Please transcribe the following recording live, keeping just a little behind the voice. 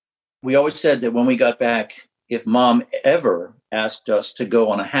We always said that when we got back, if Mom ever asked us to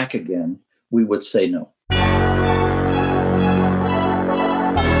go on a hack again, we would say no.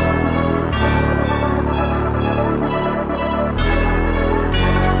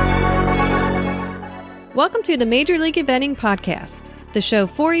 Welcome to the Major League Eventing Podcast, the show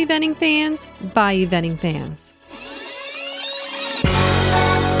for eventing fans by eventing fans.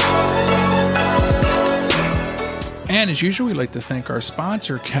 And as usual, we'd like to thank our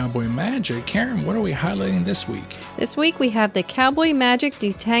sponsor, Cowboy Magic. Karen, what are we highlighting this week? This week we have the Cowboy Magic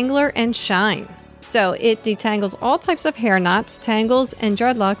Detangler and Shine. So it detangles all types of hair knots, tangles, and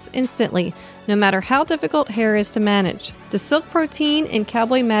dreadlocks instantly, no matter how difficult hair is to manage. The silk protein in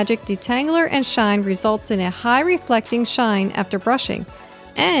Cowboy Magic Detangler and Shine results in a high reflecting shine after brushing.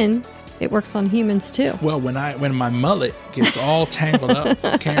 And it works on humans too. Well, when my mullet gets all tangled up,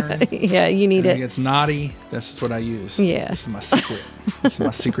 Karen. Yeah, you need it. It gets knotty. This is what I use. Yeah. This is my secret. This is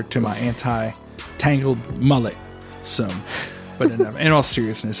my secret to my anti-tangled mullet. So, but in all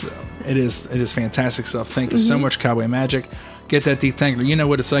seriousness, though, it is fantastic stuff. Thank you so much, Cowboy Magic. Get that detangler. You know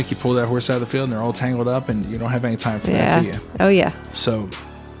what it's like. You pull that horse out of the field and they're all tangled up, and you don't have any time for that, do you? Oh yeah. So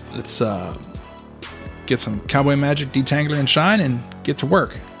let's get some Cowboy Magic Detangler and Shine and get to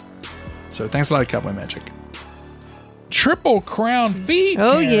work. So thanks a lot, Cowboy Magic. Triple Crown Feed.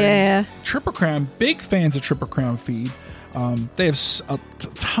 Oh, Karen. yeah. Triple Crown. Big fans of Triple Crown Feed. They have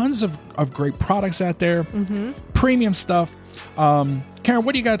tons of great products out there. Premium stuff. Karen,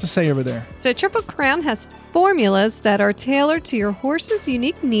 what do you got to say over there? So Triple Crown has formulas that are tailored to your horse's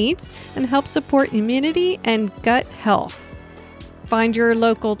unique needs and help support immunity and gut health. Find your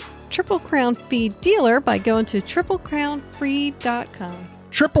local Triple Crown Feed dealer by going to triplecrownfeed.com.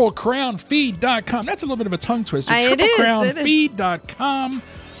 TripleCrownFeed.com. That's a little bit of a tongue twister. TripleCrownFeed.com.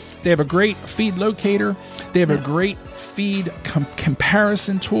 They have a great feed locator. They have a great feed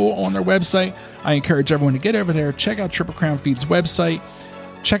comparison tool on their website. I encourage everyone to get over there, check out Triple Crown Feed's website,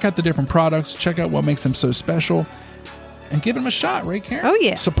 check out the different products, check out what makes them so special, and give them a shot, right, Karen? Oh,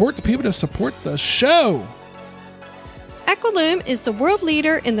 yeah. Support the people to support the show. EquiLume is the world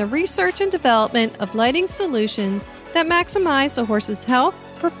leader in the research and development of lighting solutions that maximize the horse's health,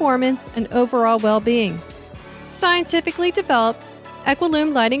 performance, and overall well-being. Scientifically developed,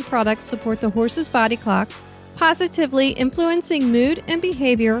 EquiLume lighting products support the horse's body clock, positively influencing mood and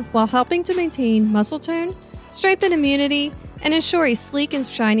behavior while helping to maintain muscle tone, strengthen immunity, and ensure a sleek and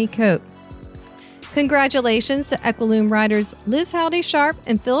shiny coat. Congratulations to EquiLume riders Liz Howdy-Sharp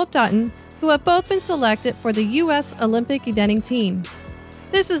and Philip Dutton, who have both been selected for the U.S. Olympic eventing team.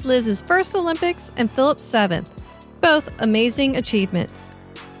 This is Liz's first Olympics and Philip's seventh. Both amazing achievements.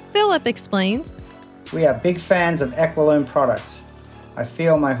 Philip explains, "We are big fans of EquiLume products. I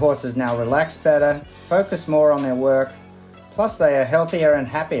feel my horses now relax better, focus more on their work, plus they are healthier and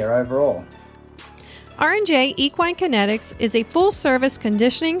happier overall." R&J Equine Kinetics is a full-service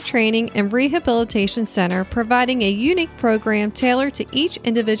conditioning, training, and rehabilitation center providing a unique program tailored to each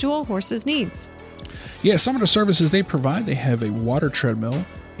individual horse's needs. Yeah, some of the services they provide, they have a water treadmill,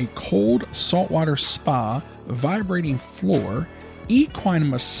 a cold saltwater spa, vibrating floor, equine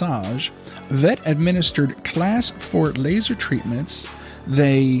massage, vet-administered Class 4 laser treatments.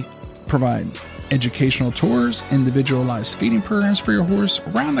 They provide educational tours, individualized feeding programs for your horse,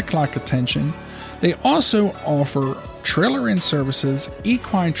 round-the-clock attention. They also offer trailer-in services,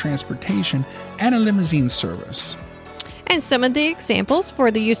 equine transportation, and a limousine service. And some of the examples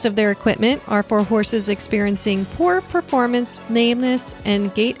for the use of their equipment are for horses experiencing poor performance, lameness,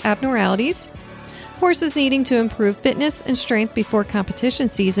 and gait abnormalities, horses needing to improve fitness and strength before competition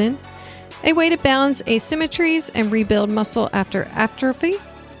season, a way to balance asymmetries and rebuild muscle after atrophy,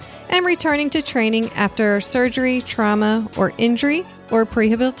 and returning to training after surgery, trauma, or injury, or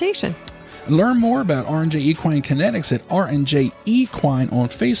prehabilitation. Learn more about R&J Equine Kinetics at R&J Equine on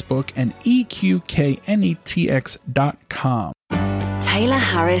Facebook and EQKNETX.com. Taylor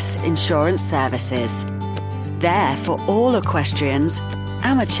Harris Insurance Services. There for all equestrians,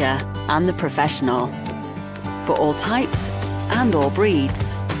 amateur and the professional. For all types and all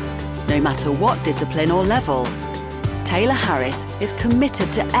breeds. No matter what discipline or level, Taylor Harris is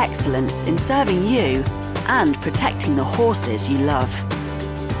committed to excellence in serving you and protecting the horses you love.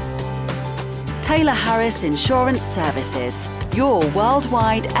 Taylor Harris Insurance Services, your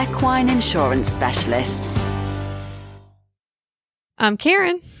worldwide equine insurance specialists. I'm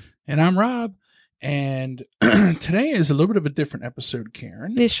Karen. And I'm Rob. And today is a little bit of a different episode,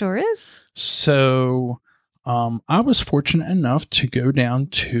 Karen. It sure is. So I was fortunate enough to go down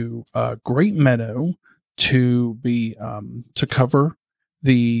to Great Meadow to be to cover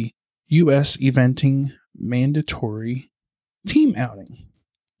the U.S. Eventing mandatory team outing.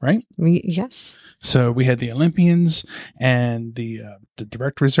 right? Yes. So we had the Olympians and the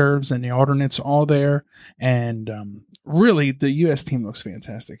direct reserves and the alternates all there. And really, the U.S. team looks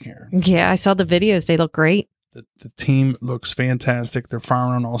fantastic here. Yeah, I saw the videos. They look great. The team looks fantastic. They're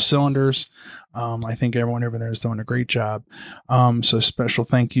firing on all cylinders. I think everyone over there is doing a great job. So special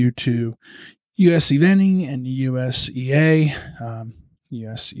thank you to US Eventing and USEA,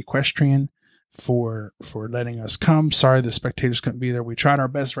 US Equestrian for letting us come. Sorry the spectators couldn't be there. We tried our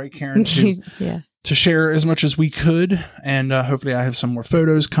best, right, Karen, to share as much as we could. And hopefully I have some more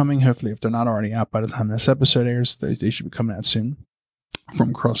photos coming. Hopefully if they're not already out by the time this episode airs, they should be coming out soon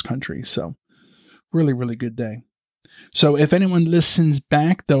from cross country. So really, really good day. So if anyone listens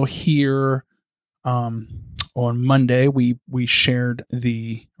back, they'll hear on Monday we shared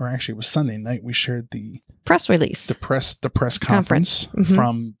or actually it was Sunday night, we shared the press release, the press conference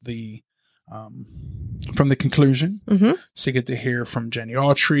from the conclusion. So you get to hear from Jenny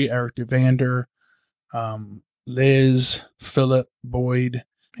Autry, Eric Duvander, Liz, Philip, Boyd,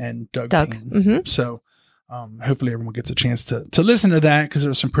 and Doug. Payne. So hopefully everyone gets a chance to listen to that, because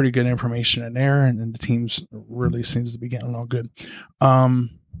there's some pretty good information in there, and the teams really seems to be getting along good.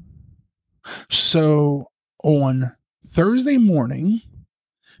 So on Thursday morning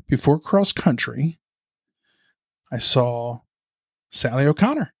before cross country, I saw Sally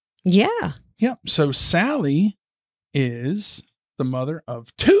O'Connor. Yeah. Yep. So Sally is the mother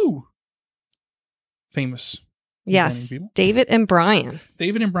of two famous people. David and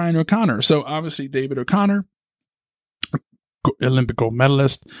Brian O'Connor. So obviously David O'Connor, Olympic gold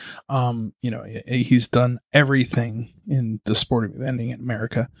medalist. He's done everything in the sport of eventing in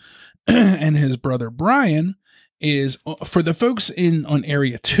America. And his brother Brian is, for the folks on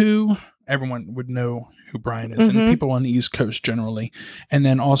Area 2, everyone would know who Brian is, and people on the East Coast generally. And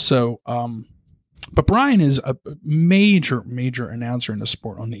then also, but Brian is a major, major announcer in the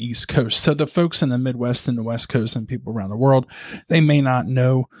sport on the East Coast. So the folks in the Midwest and the West Coast and people around the world, they may not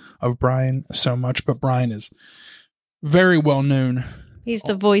know of Brian so much, but Brian is very well known. He's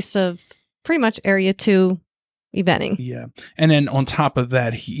the voice of pretty much Area 2 eventing. Yeah. And then on top of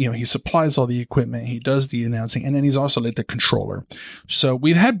that, he supplies all the equipment, he does the announcing, and then he's also like the controller. So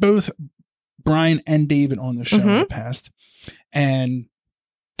we've had both Brian and David on the show in the past. And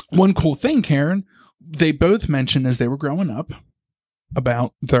one cool thing, Karen, they both mentioned as they were growing up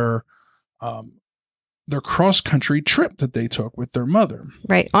about their cross-country trip that they took with their mother.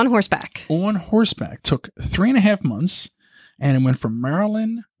 Right, on horseback. Took 3.5 months, and it went from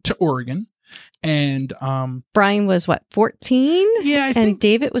Maryland to Oregon. And Brian was 14? Yeah, I think. And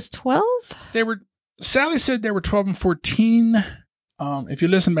David was 12? Sally said they were 12 and 14. If you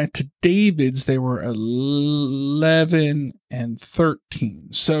listen back to David's, they were 11 and 13.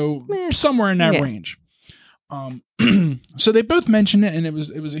 So somewhere in that range. So they both mentioned it, and it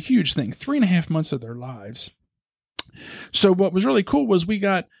was a huge thing. 3.5 months of their lives. So what was really cool was we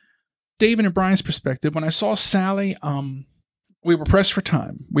got David and Brian's perspective. When I saw Sally, we were pressed for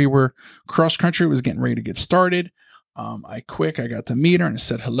time. We were cross country, was getting ready to get started. I got to meet her and I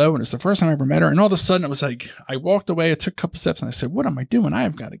said hello, and it's the first time I ever met her. And all of a sudden it was like, I walked away, I took a couple steps, and I said, what am I doing? I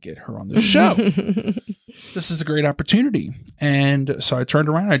have got to get her on the show. This is a great opportunity. And so I turned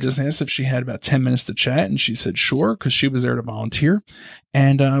around. I just asked if she had about 10 minutes to chat, and she said, sure, because she was there to volunteer.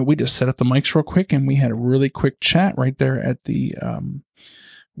 And we just set up the mics real quick, and we had a really quick chat right there at the,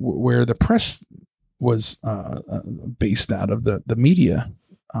 where the press was based out of, the media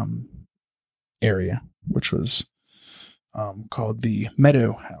area, which was called the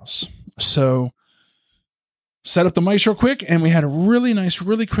Meadow House. So set up the mics real quick, and we had a really nice,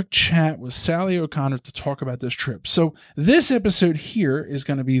 really quick chat with Sally O'Connor to talk about this trip. So this episode here is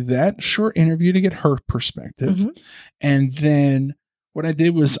going to be that short interview to get her perspective. And then what I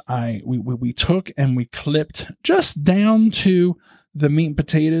did was we took and we clipped just down to the meat and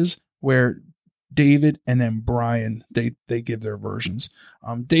potatoes where David and then Brian, they give their versions.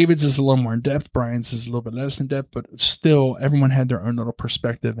 David's is a little more in depth. Brian's is a little bit less in depth, but still everyone had their own little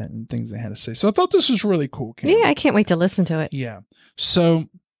perspective and things they had to say. So I thought this was really cool. Karen. Yeah, I can't wait to listen to it. Yeah. So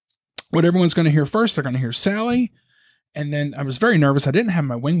what everyone's going to hear first, they're going to hear Sally. And then I was very nervous. I didn't have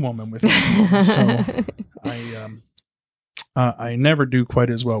my wing woman with me. So I never do quite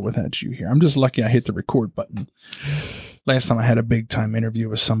as well without you here. I'm just lucky I hit the record button. Last time I had a big time interview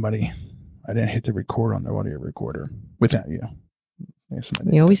with somebody, I didn't hit the record on the audio recorder without you.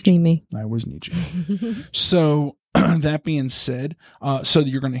 You always need me. I always need you. So that being said, so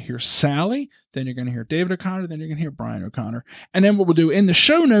you're going to hear Sally, then you're going to hear David O'Connor, then you're going to hear Brian O'Connor. And then what we'll do in the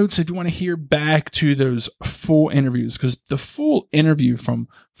show notes, if you want to hear back to those full interviews, because the full interview from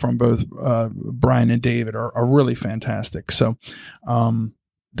both Brian and David are really fantastic. So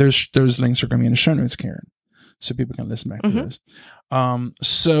those links are going to be in the show notes, Karen, so people can listen back to those.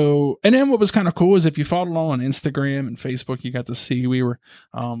 So, and then what was kind of cool is if you followed along on Instagram and Facebook, you got to see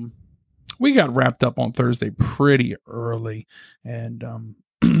we got wrapped up on Thursday pretty early. And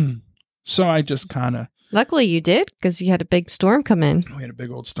so I just kind of... Luckily you did, because you had a big storm come in. We had a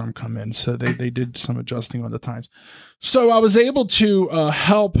big old storm come in. So they did some adjusting on the times. So I was able to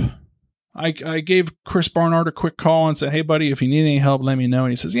help. I gave Chris Barnard a quick call and said, hey, buddy, if you need any help, let me know.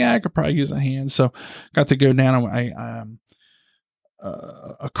 And he says, yeah, I could probably use a hand. So got to go down and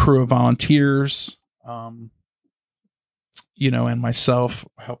a crew of volunteers, and myself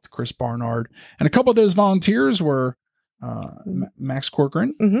helped Chris Barnard. And a couple of those volunteers were Max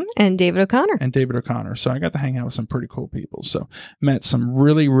Corcoran and David O'Connor. So I got to hang out with some pretty cool people. So met some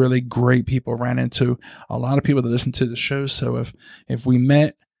really, really great people, ran into a lot of people that listen to the show. So if we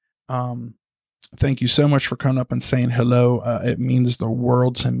met, thank you so much for coming up and saying hello. It means the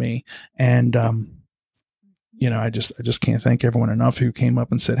world to me. And, I just can't thank everyone enough who came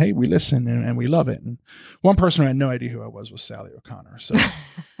up and said, hey, we listen and we love it. And one person who had no idea who I was Sally O'Connor. So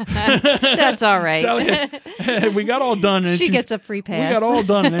that's all right. Sally, we got all done. And she gets a free pass. We got all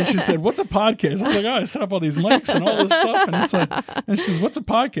done. And then she said, what's a podcast? I was like, I set up all these mics and all this stuff. And it's like, and she says, what's a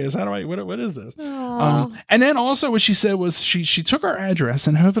podcast? What is this? And then also what she said was she took our address,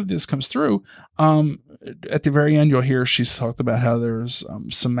 and hopefully this comes through. At the very end, you'll hear she's talked about how there's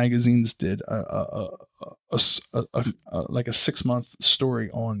some magazines did like a 6-month story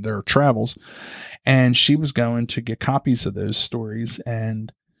on their travels, and she was going to get copies of those stories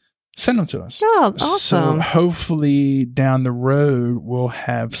and send them to us. Oh, awesome. So hopefully down the road we'll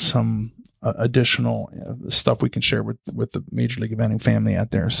have some additional stuff we can share with the Major League Eventing family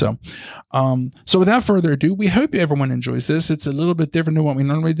out there. So without further ado, we hope everyone enjoys this. It's a little bit different than what we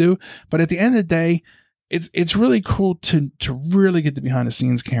normally do, but at the end of the day, it's really cool to really get the behind the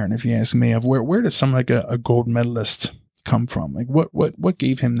scenes, Karen, if you ask me, of where does someone like a gold medalist come from? Like what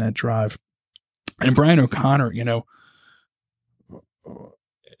gave him that drive? And Brian O'Connor,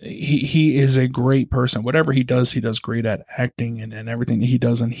 he is a great person. Whatever he does great at acting and everything that he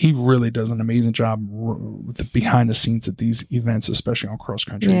does. And he really does an amazing job with the behind the scenes at these events, especially on cross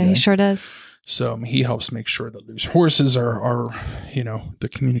country. Yeah, he sure does. So he helps make sure that loose horses are the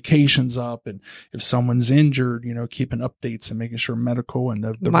communication's up, and if someone's injured, keeping updates and making sure medical and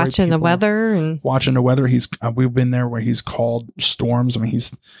the watching the weather and watching the weather. We've been there where he's called storms. I mean,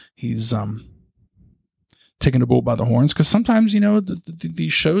 he's taking the bull by the horns, because sometimes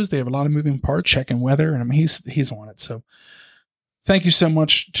these shows, they have a lot of moving parts, checking weather, and I mean he's on it. So thank you so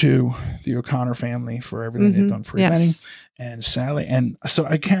much to the O'Connor family for everything they've done for eventing, and Sally. And so,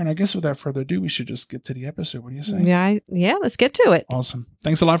 Karen, I guess without further ado, we should just get to the episode. What do you say? Yeah, let's get to it. Awesome.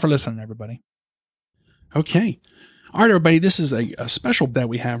 Thanks a lot for listening, everybody. Okay. All right, everybody, this is a special that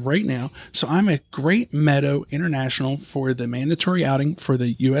we have right now. So I'm at Great Meadow International for the mandatory outing for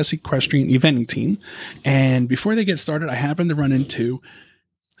the U.S. Equestrian Eventing Team. And before they get started, I happened to run into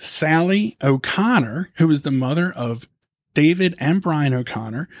Sally O'Connor, who is the mother of David and Brian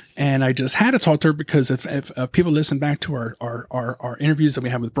O'Connor. And I just had to talk to her because if people listen back to our interviews that we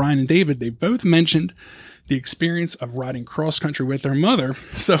had with Brian and David, they both mentioned the experience of riding cross country with their mother.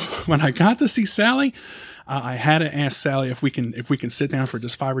 So when I got to see Sally, I had to ask Sally if we can sit down for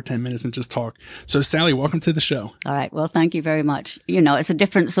just 5 or 10 minutes and just talk. So Sally, welcome to the show. All right. Well, thank you very much. It's a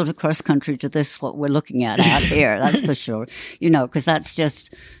different sort of cross country to this, what we're looking at out here. That's for sure. Because that's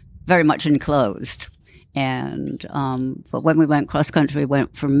just very much enclosed. And, but when we went cross country, we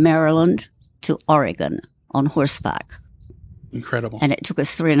went from Maryland to Oregon on horseback. Incredible. And it took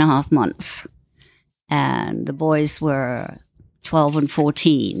us 3.5 months. And the boys were 12 and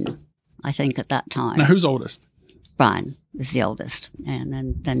 14, I think, at that time. Now, who's oldest? Brian is the oldest, and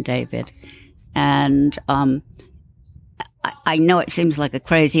then David. And I know it seems like a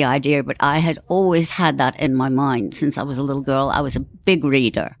crazy idea, but I had always had that in my mind since I was a little girl. I was a big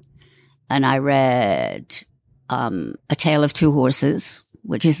reader. And I read A Tale of Two Horses,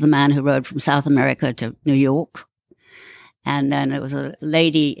 which is the man who rode from South America to New York. And then there was a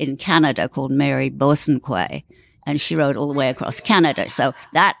lady in Canada called Mary Bosanquet, and she rode all the way across Canada. So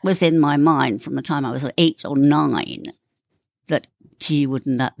that was in my mind from the time I was 8 or 9, that, gee,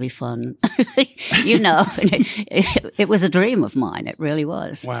 wouldn't that be fun? It was a dream of mine. It really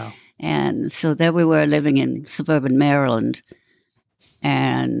was. Wow. And so there we were living in suburban Maryland.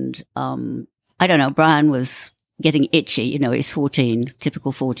 And I don't know, Brian was getting itchy. He's 14,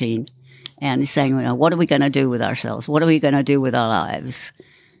 typical 14. And he's saying, what are we going to do with ourselves? What are we going to do with our lives?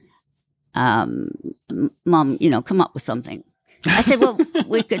 Mom, come up with something. I said, well,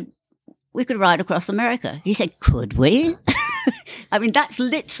 we could ride across America. He said, could we? I mean, that's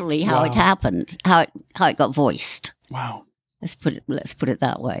literally how Wow. it happened, how it got voiced. Wow. Let's put it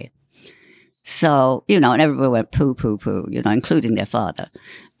that way. So, and everybody went poo, poo, poo, including their father.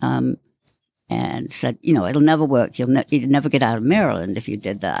 And said, it'll never work. You'd never get out of Maryland if you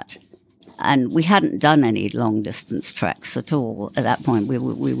did that. And we hadn't done any long distance treks at all at that point. We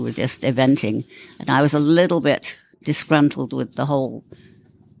were just eventing. And I was a little bit disgruntled with the whole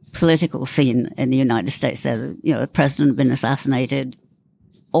political scene in the United States. There, the president had been assassinated,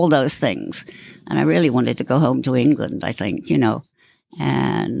 all those things. And I really wanted to go home to England, I think,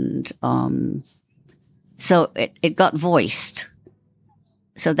 And so it got voiced.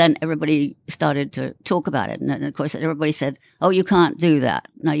 So then everybody started to talk about it. And of course, everybody said, "Oh, you can't do that."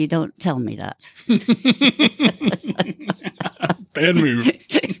 No, you don't tell me that. Bad move.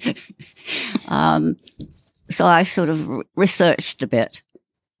 So I sort of researched a bit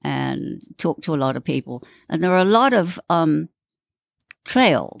and talked to a lot of people. And there are a lot of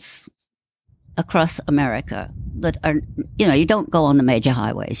trails across America that are, you don't go on the major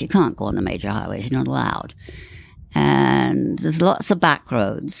highways. You can't go on the major highways. You're not allowed. And there's lots of back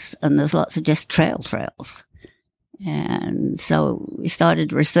roads and there's lots of just trails. And so we started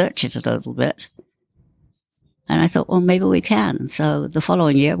to research it a little bit. And I thought, well, maybe we can. So the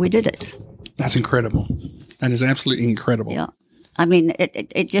following year we did it. That's incredible. That is absolutely incredible. Yeah. I mean,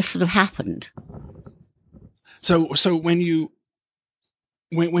 it just sort of happened. So when you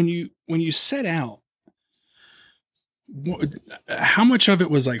set out, how much of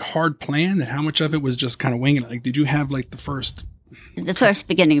it was like hard planned and how much of it was just kind of winging it? Like, did you have like the first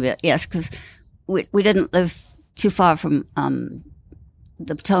beginning of it? Yes. Because we didn't live too far from,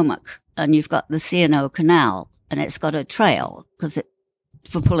 the Potomac, and you've got the C&O Canal and it's got a trail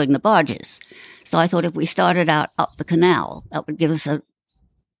for pulling the barges. So I thought if we started out up the canal, that would give us a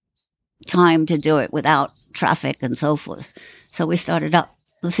time to do it without traffic and so forth. So we started up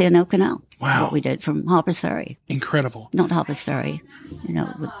the C&O Canal. Wow. That's what we did from Harper's Ferry. Incredible. Not Harper's Ferry,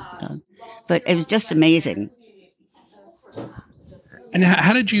 but it was just amazing. And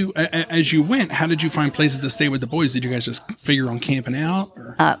how did you, as you went, how did you find places to stay with the boys? Did you guys just figure on camping out?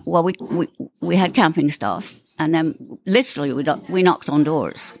 Or? Well, we had camping stuff, and then literally we knocked on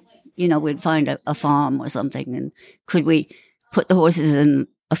doors. We'd find a farm or something, and could we put the horses in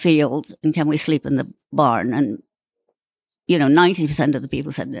a field, and can we sleep in the barn? And 90% of the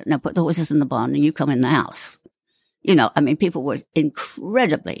people said, no, put the horses in the barn and you come in the house. People were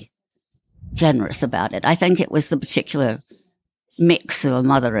incredibly generous about it. I think it was the particular mix of a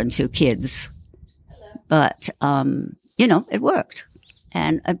mother and two kids. But, it worked.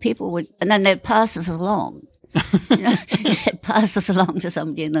 And people would, and then they'd pass us along. They'd pass us along to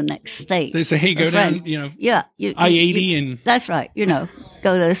somebody in the next state. They say, hey, go down, yeah, I-80 and. That's right.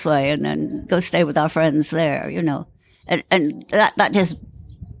 Go this way and then go stay with our friends there, And that just,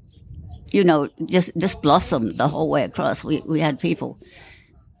 just blossomed the whole way across. We had people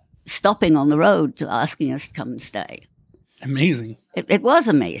stopping on the road to asking us to come and stay. Amazing. It was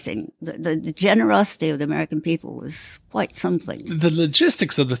amazing. The generosity of the American people was quite something. The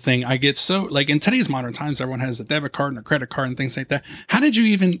logistics of the thing, I get so, like in today's modern times, everyone has a debit card and a credit card and things like that. How did you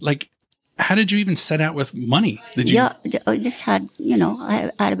even set out with money? Yeah, I just had,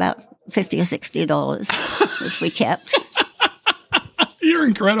 I had about $50 or $60, which we kept. You're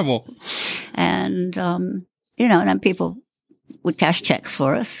incredible. And, and then people would cash checks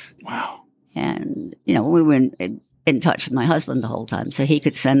for us. Wow. And, we were in touch with my husband the whole time, so he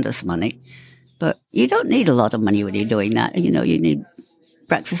could send us money. But you don't need a lot of money when you're doing that. You need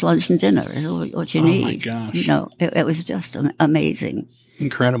breakfast, lunch, and dinner is all what you need. Oh, my gosh. It was just amazing.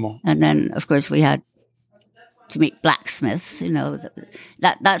 Incredible. And then, of course, we had to meet blacksmiths.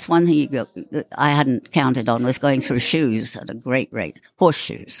 That's one thing that I hadn't counted on, was going through shoes at a great rate,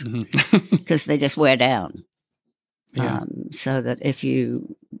 horseshoes, because they just wear down. Yeah. So that if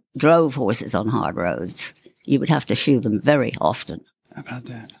you drove horses on hard roads, you would have to shoe them very often. How about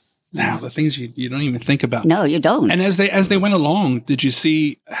that? Now, the things you don't even think about. No, you don't. And as they went along, did you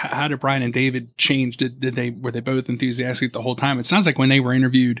see how did Brian and David change? Were they both enthusiastic the whole time? It sounds like when they were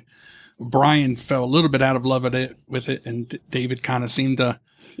interviewed, Brian fell a little bit out of love with it, and David kind of seemed to.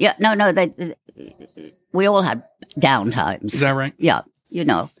 Yeah, no, we all had down times. Is that right? Yeah,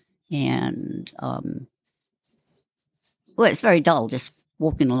 and it's very dull just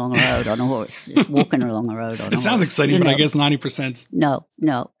walking along a road on a horse. Just walking along a road on a horse. It sounds exciting, but I guess 90%. No.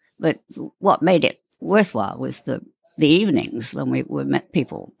 But what made it worthwhile was the evenings when we met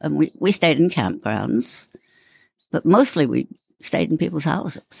people. And we stayed in campgrounds, but mostly we stayed in people's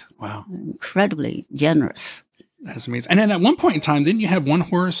houses. Wow. Incredibly generous. That's amazing. And then at one point in time, didn't you have one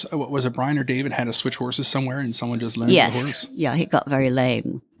horse? What was it, Brian or David had to switch horses somewhere and someone just lent the horse? Yeah, he got very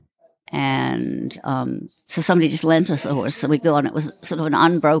lame. And so somebody just lent us a horse. So we go on. It was sort of an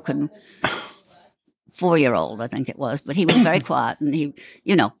unbroken 4-year-old, I think it was. But he was very quiet and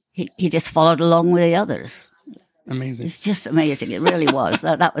he just followed along with the others. Amazing. It's just amazing. It really was.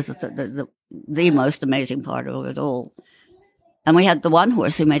 That was the most amazing part of it all. And we had the one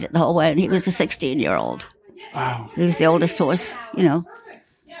horse who made it the whole way, and he was a 16-year-old. Wow. He was the oldest horse,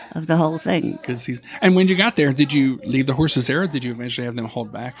 of the whole thing. And when you got there, did you leave the horses there, or did you eventually have them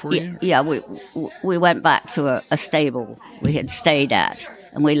hauled back for you? Yeah, we went back to a stable we had stayed at,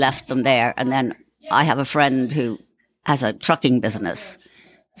 and we left them there. And then I have a friend who has a trucking business,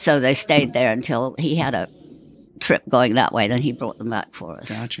 so they stayed there until he had a trip going that way. Then he brought them back for us.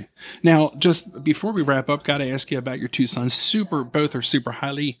 Gotcha. Now, just before we wrap up, got to ask you about your two sons. Both are super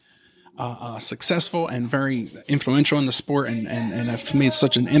highly successful and very influential in the sport, and have made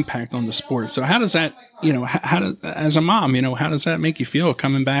such an impact on the sport. So how does that, as a mom, how does that make you feel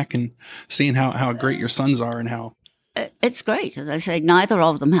coming back and seeing how great your sons are and how? It's great. As I say, neither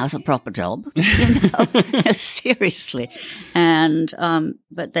of them has a proper job, seriously. And,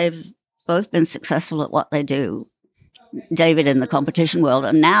 but they've both been successful at what they do. David in the competition world,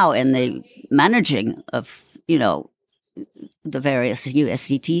 and now in the managing of, the various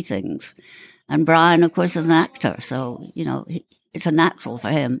USCT things. And Brian, of course, is an actor. So, it's a natural for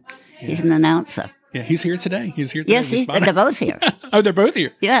him. Yeah. He's an announcer. Yeah, he's here today. Yes, they're both here. Oh, they're both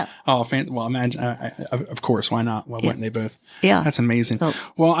here? Yeah. Oh, well, imagine, of course, why not? Why wouldn't they both? Yeah. That's amazing. Oh.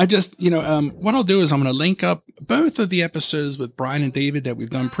 Well, I just, what I'll do is I'm going to link up both of the episodes with Brian and David that we've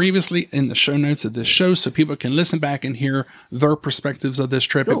done previously in the show notes of this show so people can listen back and hear their perspectives of this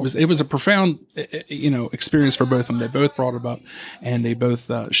trip. Cool. It was a profound, experience for both of them. They both brought it up and they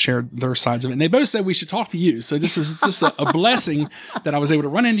both shared their sides of it. And they both said we should talk to you. So this is just a blessing that I was able to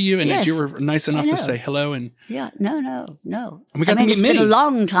run into you and that you were nice enough to say hello. And no. And we got to meet it's Minnie. Been a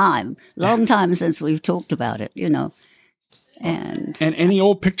long time since we've talked about it, And any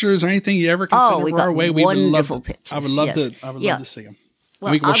old pictures or anything you ever consider our way, we would love pictures. I would love to. I would love to see them.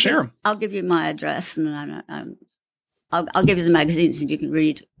 Well, we'll share them. I'll give you my address, and then I'll give you the magazines, and you can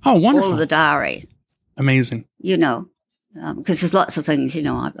read. Oh, wonderful! All of the diary. Amazing. Because there's lots of things.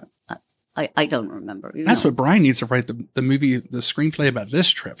 I don't remember. That's what Brian needs to write the screenplay about this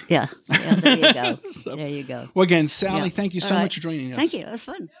trip. Yeah, there you go. There you go. Well, again, Sally, thank you so much for joining us. Thank you. It was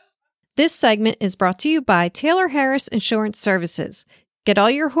fun. This segment is brought to you by Taylor Harris Insurance Services. Get all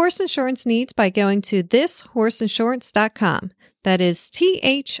your horse insurance needs by going to thishorseinsurance.com. That is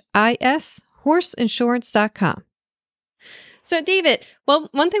THIS horseinsurance.com. So, David, well,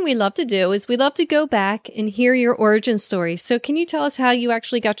 one thing we love to do is we love to go back and hear your origin story. So can you tell us how you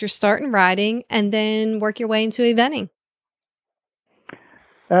actually got your start in riding and then work your way into eventing?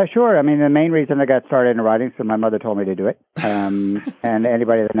 Sure. I mean, the main reason I got started in riding is so my mother told me to do it. And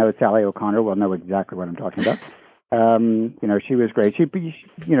anybody that knows Sally O'Connor will know exactly what I'm talking about. She was great. She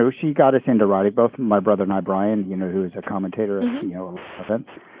got us into riding, both my brother and I, Brian, who is a commentator at, events.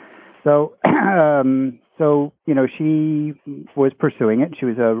 So, she was pursuing it. She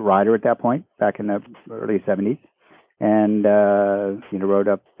was a rider at that point, back in the early 70s. And, rode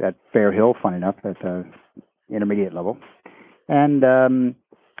up at Fair Hill, fun enough, at the intermediate level. And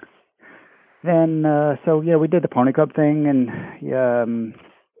we did the Pony Club thing and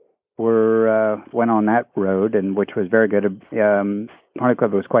went on that road, and which was very good. Pony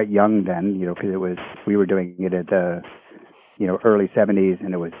Club was quite young then, because we were doing it at the early 70s,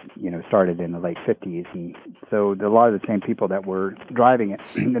 and it was, started in the late 50s. And so a lot of the same people that were driving it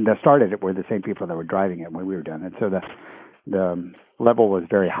and that started it were the same people that were driving it when we were doing it. So the level was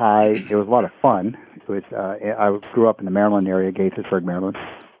very high. It was a lot of fun. It was, I grew up in the Maryland area, Gaithersburg, Maryland.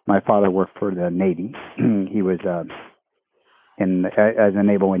 My father worked for the Navy. He was as a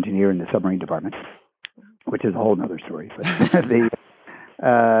naval engineer in the submarine department, which is a whole other story. But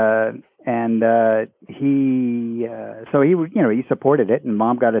he supported it, and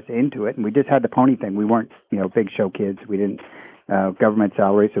Mom got us into it, and we just had the pony thing. We weren't, big show kids. We didn't government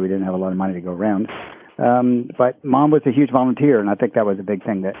salary, so we didn't have a lot of money to go around. But Mom was a huge volunteer, and I think that was a big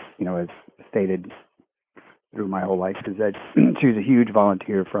thing that, has stated through my whole life, is that she was a huge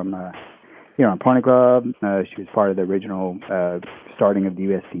volunteer from, on Pony Club. She was part of the original starting of the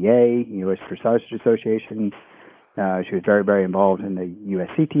USDA, U.S. Dressage Association. She was very, very involved in the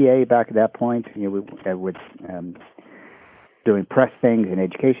USCTA back at that point, with doing press things and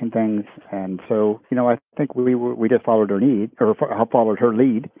education things. And so, I think we just followed her lead,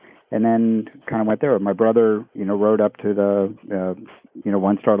 and then kind of went there. My brother, rode up to the,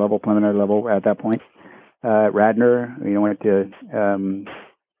 1-star level, preliminary level at that point. Radnor. Went to,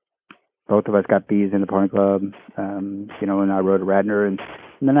 both of us got B's in the pony club, and I rode a Radnor. And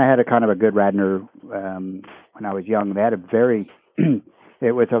then I had a kind of a good Radnor when I was young. They had a very,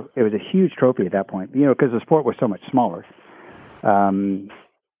 it was a huge trophy at that point, because the sport was so much smaller.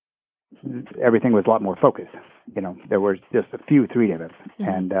 Everything was a lot more focused. There was just a few 3 events. Mm-hmm.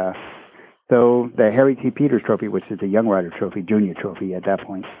 And so the Harry T. Peters Trophy, which is the Young Rider Trophy, junior trophy at that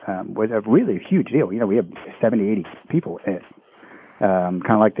point, was a really huge deal. We had 70, 80 people in it. Kind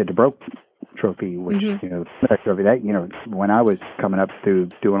of like the DeBroke Trophy, which, mm-hmm. That trophy, that, when I was coming up through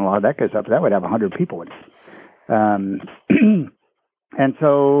doing a lot of that kind of stuff, that would have 100 people in it. And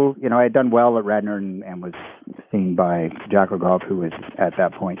so, I had done well at Radnor and was seen by Jack Rogoff, who was at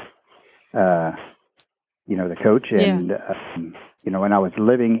that point, the coach. And, and I was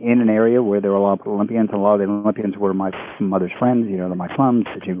living in an area where there were a lot of Olympians, and a lot of the Olympians were my mother's friends, the Mike Plums,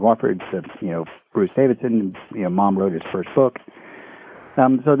 the Jimmy Wofford, Bruce Davidson. Mom wrote his first book.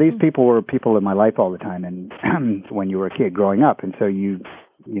 So these people were people in my life all the time, and when you were a kid growing up, and so you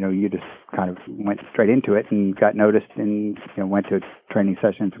just kind of went straight into it and got noticed, and went to training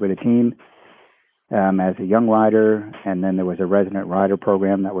sessions with a team as a young rider, and then there was a resident rider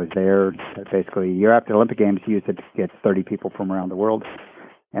program that was there. Basically, a year after the Olympic Games, you used to get 30 people from around the world,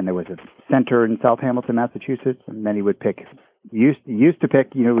 and there was a center in South Hamilton, Massachusetts, and then he would pick. Used to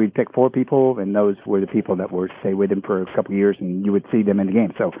pick, we'd pick 4 people, and those were the people that were stay with him for a couple of years, and you would see them in the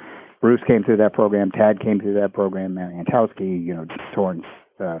game. So Bruce came through that program, Tad came through that program, Mary Antowski, Torrance,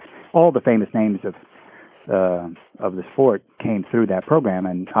 all the famous names of the sport came through that program,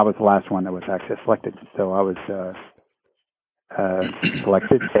 and I was the last one that was actually selected. So I was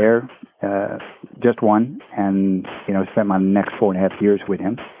selected there, just one, and spent my next 4.5 years with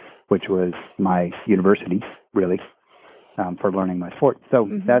him, which was my university, really. For learning my sport. So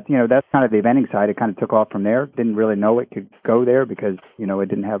mm-hmm. that's kind of the eventing side. It kind of took off from there. Didn't really know it could go there because, it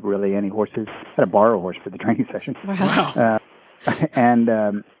didn't have really any horses. I had to borrow a horse for the training session. Wow.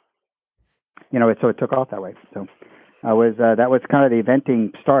 So it took off that way. So I was, that was kind of the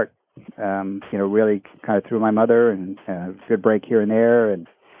eventing start, really kind of through my mother, and a good break here and there, and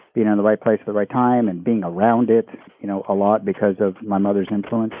being in the right place at the right time, and being around it, a lot because of my mother's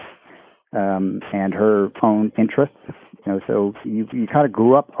influence, and her own interests. So you kind of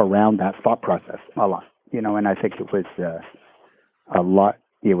grew up around that thought process a lot, and I think it was a lot.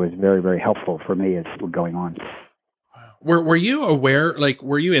 It was very, very helpful for me as we're going on. Were you aware,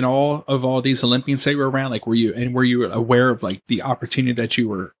 were you in all of all these Olympians that were around? Were you aware of the opportunity that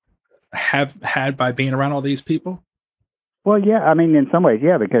you have had by being around all these people? Well, yeah, I mean, in some ways,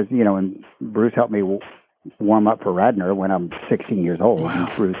 yeah, because, and Bruce helped me warm up for Radnor when I'm 16 years old. Wow.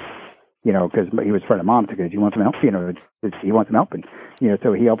 And Bruce, because he was a friend of Mom's, because he wants some help, he wants some help, and,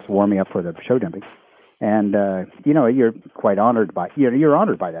 so he helps warm me up for the show jumping. And, you're quite honored by, you're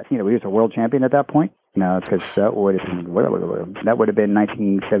honored by that. He was a world champion at that point, because that would have been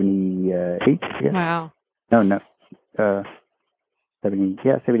 1978. I guess. Wow. No. 78.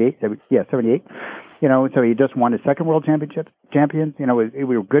 So he just won his second world champions. We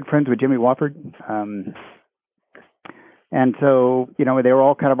were good friends with Jimmy Wofford. And so, they were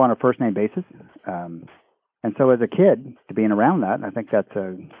all kind of on a first name basis. And so as a kid, to being around that, I think that's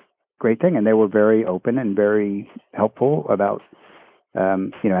a great thing. And they were very open and very helpful about,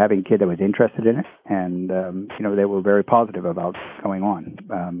 having a kid that was interested in it. And, they were very positive about going on.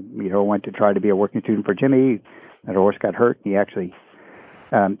 Went to try to be a working student for Jimmy. That horse got hurt. He actually,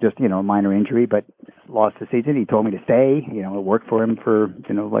 just, a minor injury, but lost the season. He told me to stay, it worked for him for,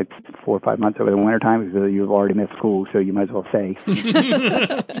 4 or 5 months over the wintertime because you've already missed school, so you might as well stay.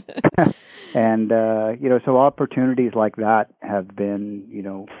 And, so opportunities like that have been,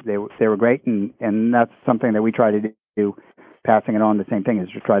 they were great. And that's something that we try to do, passing it on. The same thing is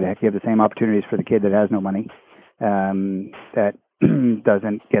to try to give the same opportunities for the kid that has no money, that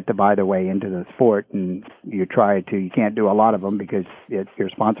doesn't get to buy their way into the sport, and you can't do a lot of them because you're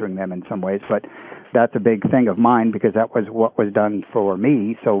sponsoring them in some ways, but that's a big thing of mine because that was what was done for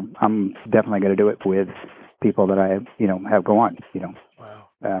me. So I'm definitely going to do it with people that I, have go on, Wow.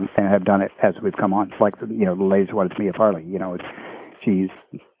 And have done it as we've come on. Like, the latest one is Mia Farley, she's,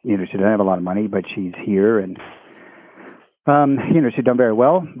 she doesn't have a lot of money, but she's here, and she's done very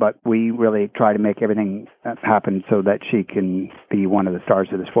well, but we really try to make everything happen so that she can be one of the stars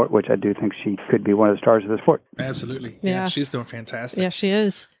of the sport, which I do think she could be one of the stars of the sport. Absolutely. Yeah. She's doing fantastic. Yeah, she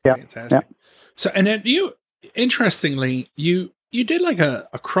is. Yeah. Fantastic. Yeah. So, and then interestingly, you did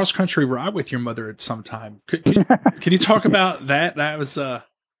a cross-country ride with your mother at some time. Can you talk about that? That was,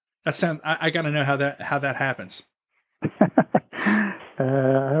 I got to know how that happens.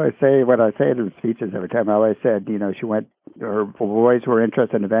 I always say what I say in the speeches every time. I always said, her boys were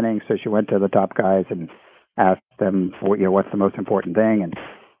interested in eventing, so she went to the top guys and asked them, what's the most important thing? And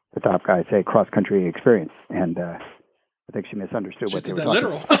the top guys say cross-country experience. And I think she misunderstood what they were talking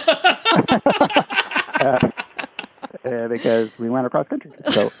about. Because we went across country.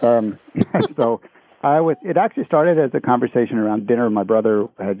 So, it actually started as a conversation around dinner. My brother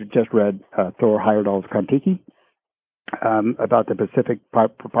had just read Thor Heyerdahl's Kon-Tiki about the Pacific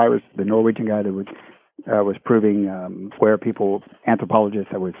papyrus, the Norwegian guy that was proving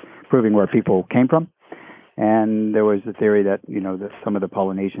anthropologist that was proving where people came from. And there was the theory that, that some of the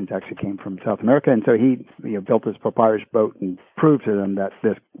Polynesians actually came from South America. And so he built this papyrus boat and proved to them that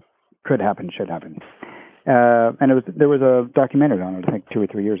this could happen, should happen. And there was a documentary on it, I think 2 or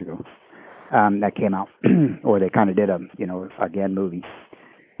 3 years ago, that came out, or they kind of did a movie.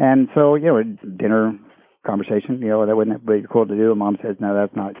 And so, dinner conversation, that wouldn't be cool to do. And Mom says, no,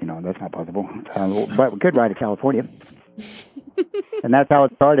 that's not possible. But we could ride to California. And that's how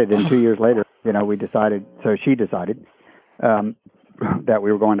it started. And 2 years later, she decided that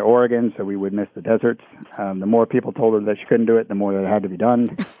we were going to Oregon, so we would miss the deserts. The more people told her that she couldn't do it, the more that it had to be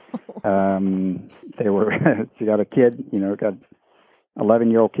done. She got a kid, got an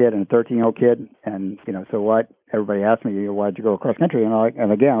 11-year-old kid and a 13-year-old kid. And, so what? Everybody asked me, why'd you go across country?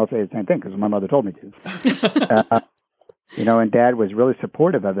 And again, I'll say the same thing because my mother told me to. And Dad was really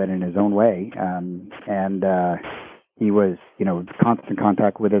supportive of it in his own way. He was, constant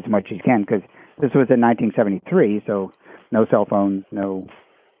contact with as much as he can, because this was in 1973, so no cell phones, no,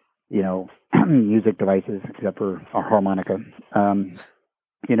 music devices except for a harmonica.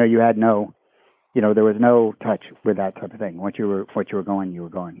 You had no, there was no touch with that type of thing. Once you were going, you were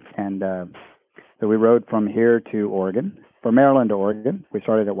going. And so we rode from here to Oregon, from Maryland to Oregon. We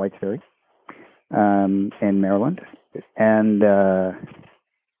started at Whites Ferry in Maryland, and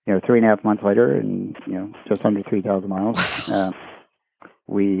 3.5 months later, and just under 3,000 miles, it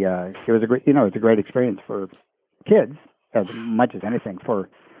was a great, it's a great experience for kids as much as anything, for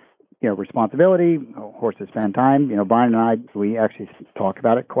responsibility. Horses spend time. Brian and I, we actually talk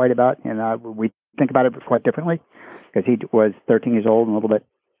about it quite a bit, and we think about it quite differently, because he was 13 years old and a little bit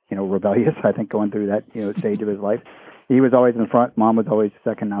rebellious, I think, going through that stage of his life. He was always in front. Mom was always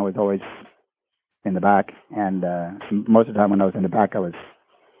second. I was always in the back, and most of the time when I was in the back, I was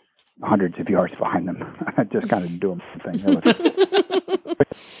hundreds of yards behind them, just kind of doing the thing. That was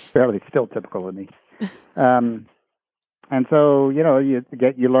fairly still typical of me. And so,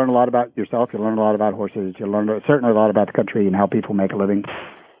 you learn a lot about yourself. You learn a lot about horses. You learn certainly a lot about the country and how people make a living,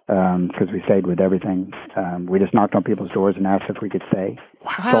 because we stayed with everything. We just knocked on people's doors and asked if we could stay.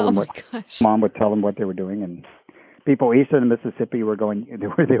 Wow! Told them Mom would tell them what they were doing, and people east of the Mississippi were going.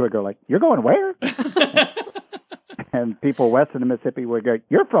 They would go like, "You're going where?" And people west of the Mississippi would go,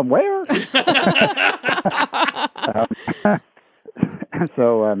 "You're from where?"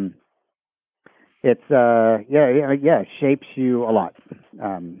 So it's it shapes you a lot.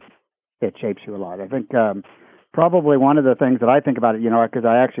 It shapes you a lot. I think probably one of the things that I think about it, because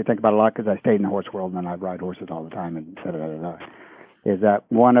I actually think about it a lot, because I stayed in the horse world and I ride horses all the time, and is that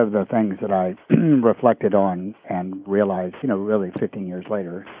one of the things that I reflected on and realized, really 15 years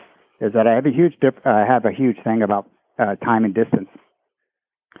later, is that I have a huge thing about time and distance.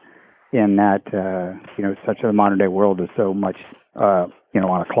 In that, such a modern day world is so much, on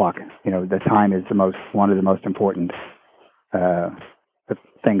a clock. The time is one of the most important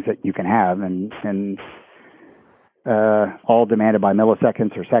things that you can have, and all demanded by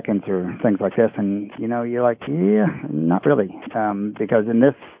milliseconds or seconds or things like this. And you're like, yeah, not really, because in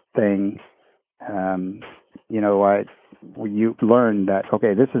this thing, you learn that,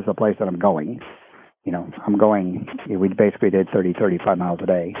 okay, this is the place that I'm going. I'm going, we basically did 35 miles a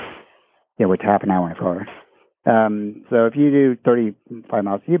day, which half an hour in a car. So if you do 35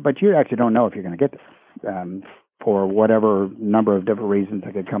 miles, but you actually don't know if you're going to get there, for whatever number of different reasons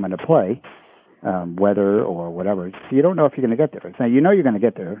that could come into play, weather or whatever. So you don't know if you're going to get there. So you're going to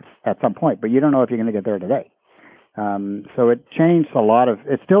get there at some point, but you don't know if you're going to get there today. So it changed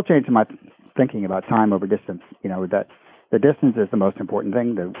it still changed my thinking about time over distance, that the distance is the most important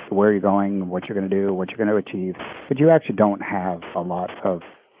thing, where you're going, what you're going to do, what you're going to achieve. But you actually don't have a lot of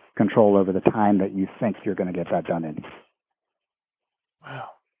control over the time that you think you're going to get that done in.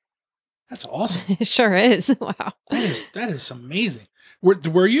 Wow. That's awesome. It sure is. Wow. That is amazing.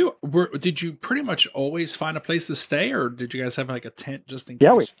 Did you pretty much always find a place to stay, or did you guys have like a tent just in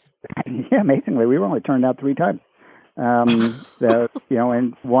case? Yeah, amazingly, we were only turned out 3 times. And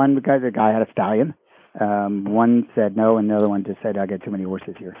one, because the guy had a stallion. One said no, and the other one just said, I got too many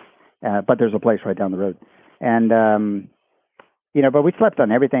horses here. But there's a place right down the road. And but we slept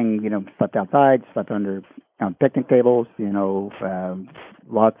on everything, slept outside, slept on picnic tables,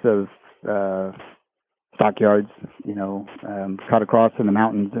 lots of stockyards, cut across in the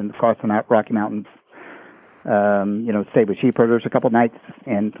mountains and across the Rocky Mountains. Stayed with sheep herders a couple nights,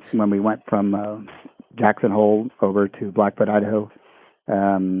 and when we went from Jackson Hole over to Blackfoot, Idaho,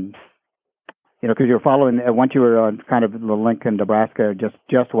 because you're following, once you were on kind of the Lincoln, Nebraska,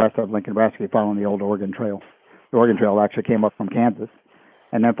 just west of Lincoln, Nebraska, you're following the old Oregon Trail. The Oregon Trail actually came up from Kansas,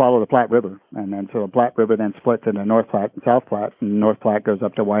 and then follow the Platte River. And then so the Platte River then splits into North Platte and South Platte, and North Platte goes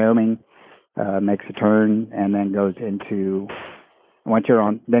up to Wyoming, makes a turn, and then goes into,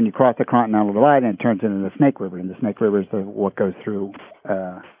 then you cross the Continental Divide, and it turns into the Snake River, and the Snake River is what goes through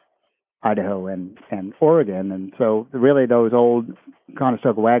Idaho and Oregon. And so really those old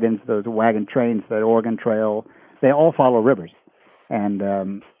Conestoga wagons, those wagon trains, that Oregon Trail, they all follow rivers and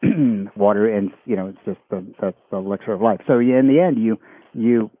water, and it's just that's the elixir of life. So in the end,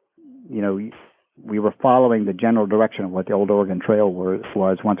 we were following the general direction of what the old Oregon Trail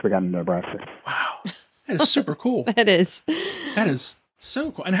was once we got into Nebraska. Wow, that is super cool. That is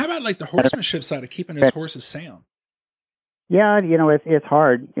so cool. And how about like the horsemanship side of keeping those horses sound? Yeah, it's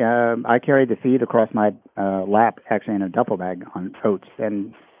hard. I carried the feed across my lap, actually in a duffel bag on oats,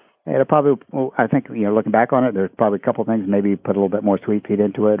 and it'll probably, I think, looking back on it, there's probably a couple of things, maybe put a little bit more sweet feed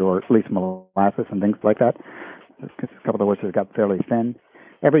into it, or at least molasses and things like that, because a couple of the horses got fairly thin.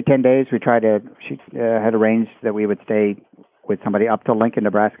 Every 10 days, she had arranged that we would stay with somebody up to Lincoln,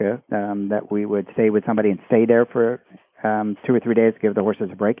 Nebraska, that we would stay with somebody and stay there for 2 or 3 days, give the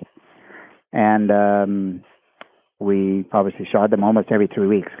horses a break. And we obviously shod them almost every 3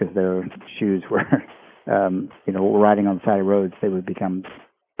 weeks because their shoes were, riding on the side of roads, they would become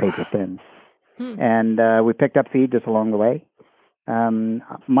paper thin. And we picked up feed just along the way.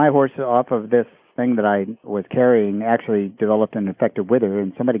 My horse, off of this thing that I was carrying, actually developed an infected wither,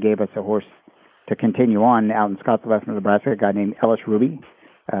 and somebody gave us a horse to continue on out in Scottsbluff, Nebraska, a guy named Ellis Ruby,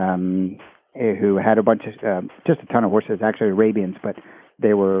 who had a bunch of, just a ton of horses, actually Arabians, but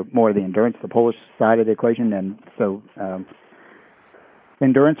they were more the endurance, the Polish side of the equation, and so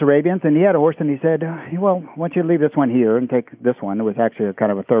endurance Arabians. And he had a horse, and he said, well, why don't you leave this one here and take this one? It was actually a kind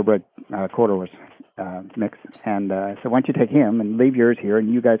of a thoroughbred quarter horse mix. And so why don't you take him and leave yours here,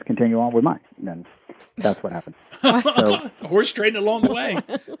 and you guys continue on with mine? And then that's what happened. So, horse trading along the way.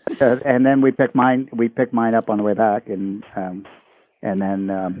 And then we picked mine up on the way back, and then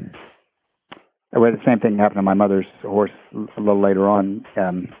the same thing happened to my mother's horse a little later on,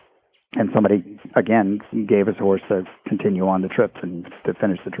 and somebody, again, gave us a horse to continue on the trip and to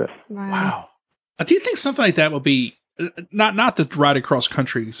finish the trip. Wow. Do you think something like that will be, not the ride across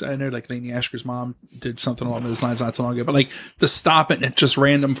countries, I know like Lainey Asker's mom did something along those lines not so long ago, but like the stopping at just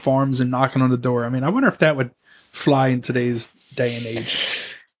random farms and knocking on the door. I mean, I wonder if that would fly in today's day and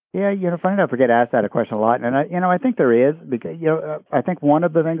age. Yeah, funny enough, I get asked that a question a lot, and I think there is, because I think one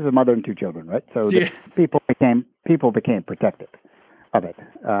of the things is a mother and 2 children, right? So people became protective of it,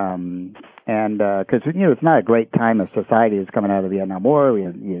 and because it's not a great time of society. It's coming out of the Vietnam War. We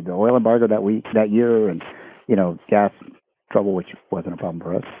had the oil embargo that year, and gas trouble, which wasn't a problem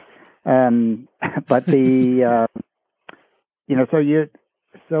for us. But the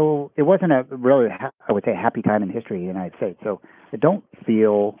so it wasn't a really, I would say, happy time in history of the United States. So I do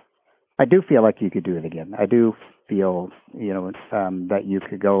feel like you could do it again. I do feel, that you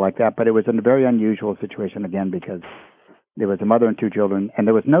could go like that, but it was in a very unusual situation again, because there was a mother and 2 children, and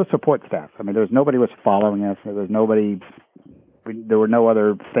there was no support staff. I mean, nobody was following us. There were no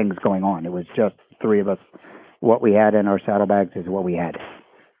other things going on. It was just 3 of us. What we had in our saddlebags is what we had.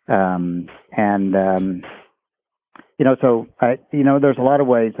 So there's a lot of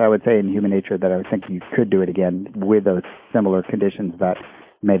ways, I would say, in human nature that I think you could do it again with those similar conditions that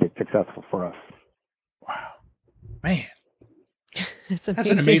made it successful for us. Wow, man, that's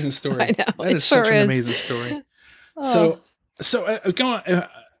an amazing story. I know, that is such an amazing story. So go on.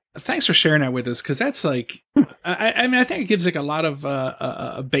 Thanks for sharing that with us, because that's like, I mean, I think it gives like a lot of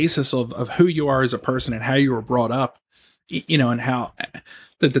a basis of who you are as a person and how you were brought up, and how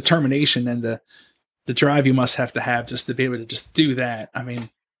the determination and the drive you must have just to be able to just do that. I mean,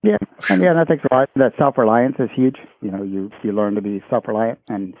 and I think that self-reliance is huge. You learn to be self-reliant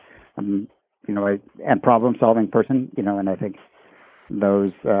and and problem-solving person. And I think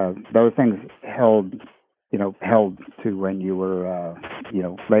those things held to when you were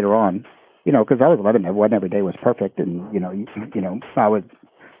later on. Because I was 11, wasn't every day was perfect, and I was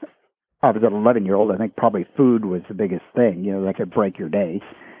an 11-year-old. I think probably food was the biggest thing. That could break your day.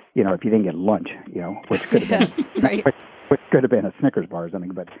 If you didn't get lunch, which could have been right. which could have been a Snickers bar or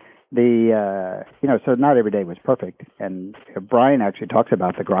something. But so not every day was perfect. And Brian actually talks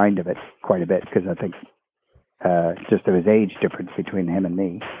about the grind of it quite a bit, because I think just there was age difference between him and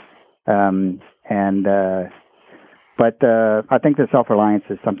me. But I think the self-reliance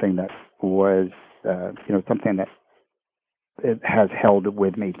is something that was, something that it has held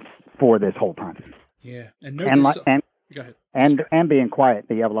with me for this whole time. Yeah, and go ahead. And being quiet,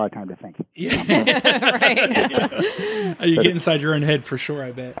 that you have a lot of time to think. Yeah, right. You get inside your own head for sure.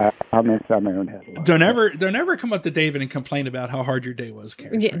 I bet. I'm inside my own head. Don't ever come up to David and complain about how hard your day was,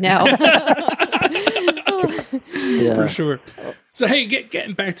 Karen. Yeah, no. Yeah. For sure. So hey,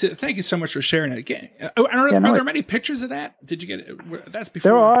 getting back to, thank you so much for sharing it. Are there many pictures of that? Did you get it? That's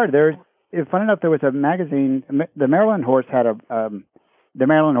before. There are. Fun enough, there was a magazine. The Maryland Horse had the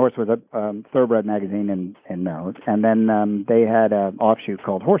Maryland Horse was a thoroughbred magazine in Maryland, and then they had an offshoot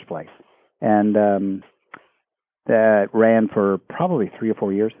called Horseplay, and that ran for probably 3 or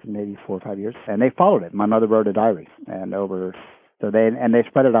 4 years, maybe 4 or 5 years, and they followed it. My mother wrote a diary, and they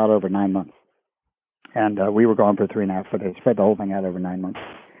spread it out over 9 months, and we were gone for 3.5, but they spread the whole thing out over 9 months,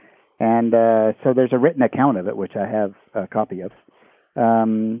 and so there's a written account of it, which I have a copy of.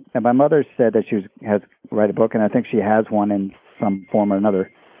 And my mother said that she has write a book, and I think she has one in some form or another,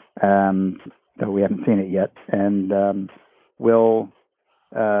 though we haven't seen it yet. And so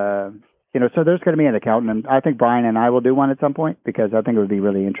there's going to be an account, and I think Brian and I will do one at some point, because I think it would be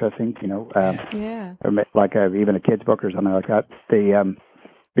really interesting. Like even a kid's book or something like that.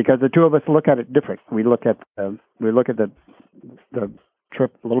 Because the two of us look at it different. We look at the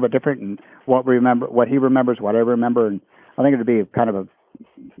trip a little bit different, and what he remembers, what I remember, and I think it would be kind of a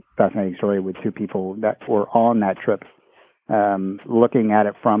fascinating story with two people that were on that trip, looking at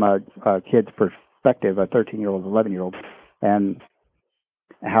it from a kid's perspective, a 13-year-old, 11-year-old, and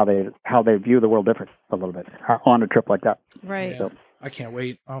how they view the world different a little bit on a trip like that. Right. Yeah. So, I can't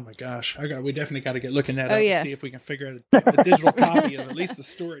wait. Oh my gosh. We definitely got to get looking at it yeah. and see if we can figure out a digital copy of at least the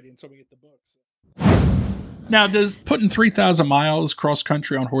story until we get the books. Now, does putting 3,000 miles cross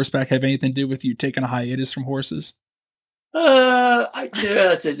country on horseback have anything to do with you taking a hiatus from horses?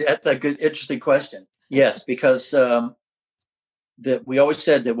 That's a good, interesting question. Yes, because that we always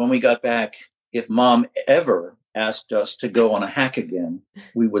said that when we got back, if Mom ever asked us to go on a hack again,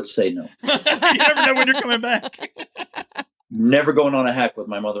 we would say no. You never know when you're coming back. Never going on a hack with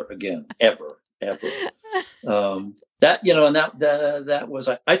my mother again, ever. That was,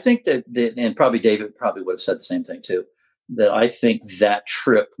 I think that, and probably David probably would have said the same thing too, that I think that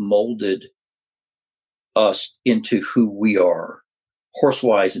trip molded us into who we are,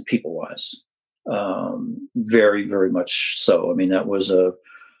 horse-wise and people-wise. Very, very much so. I mean, that was an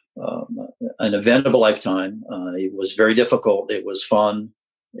event of a lifetime. It was very difficult. It was fun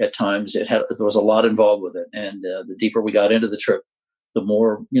at times. There was a lot involved with it. And the deeper we got into the trip, the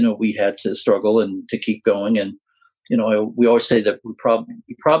more, we had to struggle and to keep going. And, we always say that we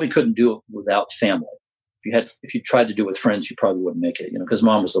probably couldn't do it without family. If you tried to do it with friends, you probably wouldn't make it, because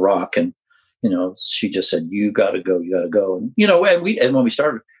Mom was the rock, and she just said, you got to go. And, and when we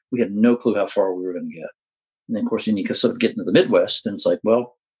started, we had no clue how far we were going to get. And then, of course, you could sort of get into the Midwest, and it's like,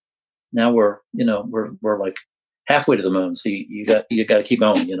 well, now we're like halfway to the moon. So you got to keep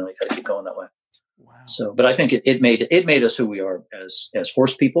going, you got to keep going that way. Wow. So, but I think it made us who we are as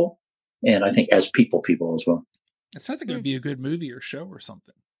horse people. And I think as people as well. It sounds like it would be a good movie or show or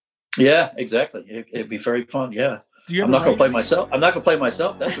something. Yeah, exactly. It'd be very fun. Yeah. I'm not going to play myself.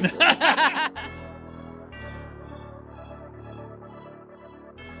 That's for sure.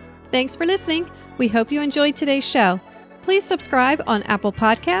 Thanks for listening. We hope you enjoyed today's show. Please subscribe on Apple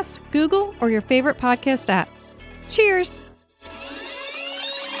Podcasts, Google, or your favorite podcast app. Cheers!